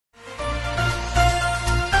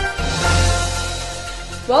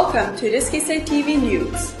Welcome to RISKSA TV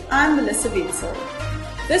News. I'm Melissa Wenzel.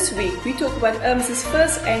 This week we talk about IRMS's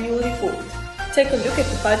first annual report, take a look at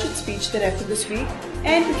the budget speech that happened this week,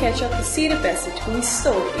 and we catch up with Sarah Bassett, who is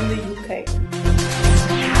still in the UK.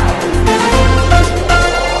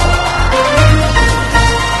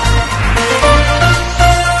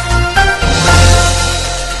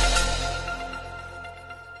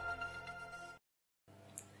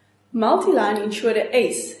 Multi-line insurer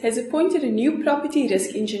ACE has appointed a new property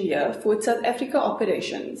risk engineer for its South Africa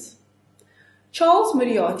operations. Charles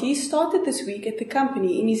Moriarty started this week at the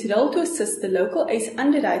company in his role to assist the local ACE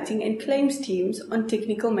underwriting and claims teams on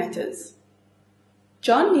technical matters.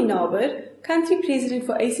 John Nienaber, country president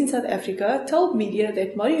for ACE in South Africa, told media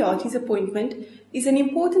that Moriarty's appointment is an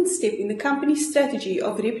important step in the company's strategy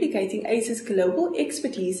of replicating ACE's global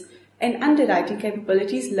expertise and underwriting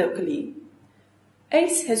capabilities locally.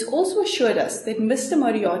 ACE has also assured us that Mr.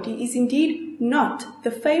 Moriarty is indeed not the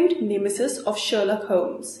famed nemesis of Sherlock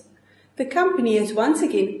Holmes. The company has once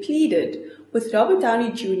again pleaded with Robert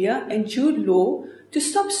Downey Jr. and Jude Law to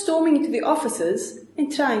stop storming into the offices and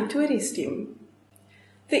trying to arrest him.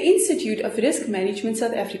 The Institute of Risk Management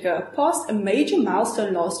South Africa passed a major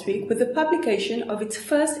milestone last week with the publication of its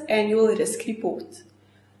first annual risk report.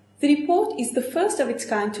 The report is the first of its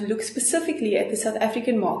kind to look specifically at the South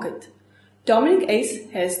African market. Dominic Ace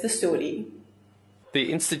has the story.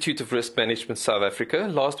 The Institute of Risk Management South Africa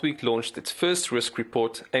last week launched its first risk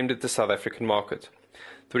report aimed at the South African market.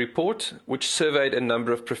 The report, which surveyed a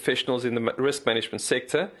number of professionals in the risk management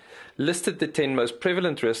sector, listed the 10 most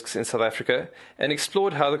prevalent risks in South Africa and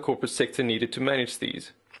explored how the corporate sector needed to manage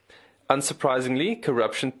these. Unsurprisingly,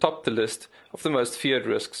 corruption topped the list of the most feared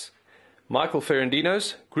risks. Michael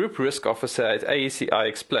Ferrandinos, Group Risk Officer at AECI,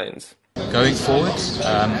 explains. Going forward,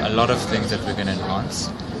 a lot of things that we're going to enhance.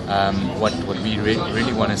 What we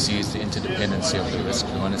really want to see is the interdependency of the risk.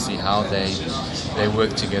 We want to see how they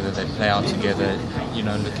work together, they play out together,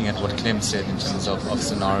 looking at what Clem said in terms of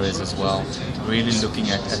scenarios as well, really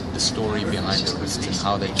looking at the story behind the risks and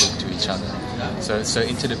how they talk to each other. So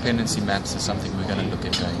interdependency maps is something we're going to look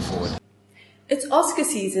at going forward. It's Oscar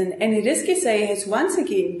season and RISKSA has once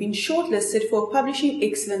again been shortlisted for a Publishing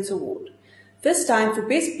Excellence Award. This time for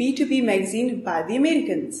Best B2B Magazine by the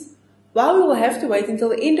Americans. While we will have to wait until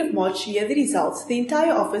the end of March to hear the results, the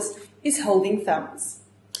entire office is holding thumbs.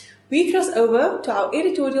 We cross over to our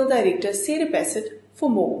editorial director, Sarah Bassett, for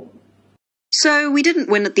more. So we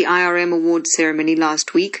didn't win at the IRM Awards ceremony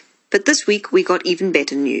last week, but this week we got even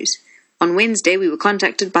better news. On Wednesday we were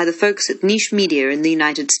contacted by the folks at Niche Media in the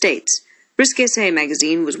United States. RISKSA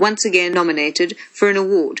magazine was once again nominated for an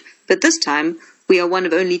award, but this time we are one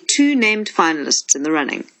of only 2 named finalists in the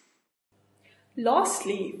running.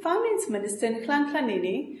 Lastly, Finance Minister Nhlanhla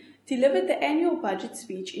Nene delivered the annual budget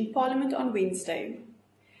speech in Parliament on Wednesday.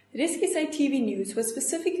 RISKSA TV News was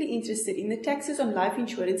specifically interested in the taxes on life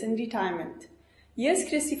insurance and retirement. Here's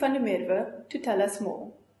Christy van der Merwe to tell us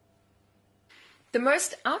more. The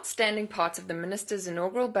most outstanding part of the Minister's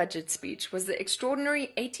inaugural budget speech was the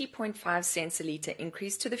extraordinary 80.5 cents a litre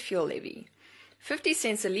increase to the fuel levy. 50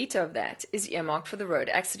 cents a litre of that is earmarked for the Road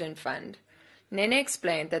Accident Fund. Nene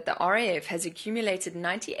explained that the RAF has accumulated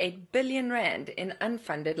 98 billion rand in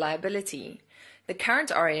unfunded liability. The current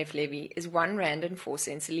RAF levy is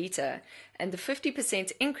R1.04 a litre, and the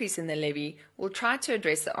 50% increase in the levy will try to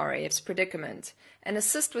address the RAF's predicament and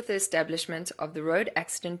assist with the establishment of the Road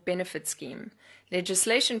Accident Benefit Scheme,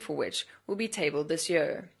 legislation for which will be tabled this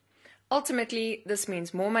year. Ultimately, this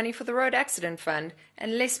means more money for the Road Accident Fund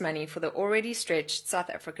and less money for the already stretched South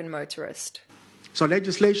African motorist. So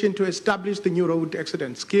legislation to establish the new road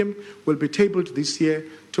accident scheme will be tabled this year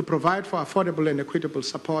to provide for affordable and equitable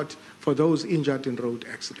support for those injured in road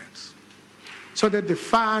accidents, so that the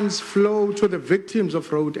funds flow to the victims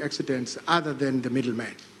of road accidents other than the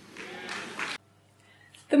middleman.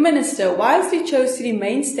 The Minister wisely chose to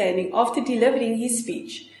remain standing after delivering his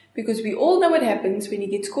speech, because we all know what happens when he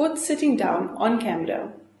gets caught sitting down on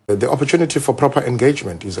camera. The opportunity for proper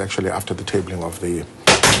engagement is actually after the tabling of the...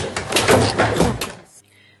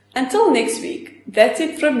 Until next week, that's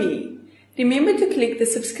it from me. Remember to click the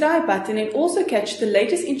subscribe button and also catch the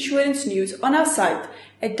latest insurance news on our site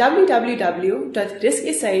at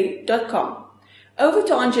www.riskssa.com. Over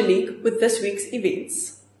to Angelique with this week's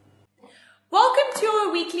events. Welcome to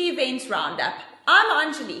our weekly events roundup. I'm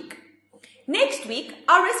Angelique. Next week,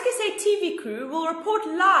 our RISKSA TV crew will report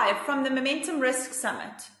live from the Momentum Risk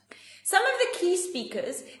Summit. Some of the key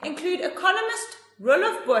speakers include economist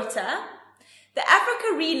Roelof Botha, the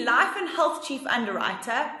Africa Re Life and Health Chief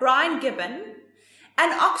Underwriter Brian Gibbon,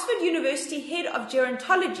 and Oxford University Head of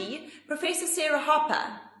Gerontology Professor Sarah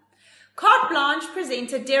Harper. Carte Blanche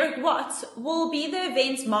presenter Derek Watts will be the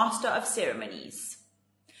event's master of ceremonies.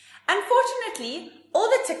 Unfortunately, all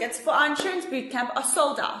the tickets for our insurance bootcamp are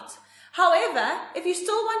sold out. However, if you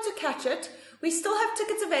still want to catch it, we still have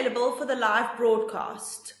tickets available for the live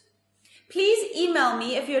broadcast. Please email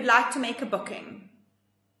me if you'd like to make a booking.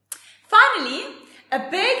 Finally, a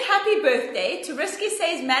big happy birthday to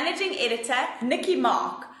RISKSA's managing editor, Nikki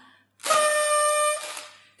Mark,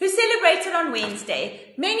 who celebrated on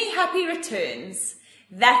Wednesday. Many happy returns.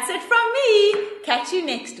 That's it from me. Catch you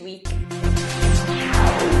next week.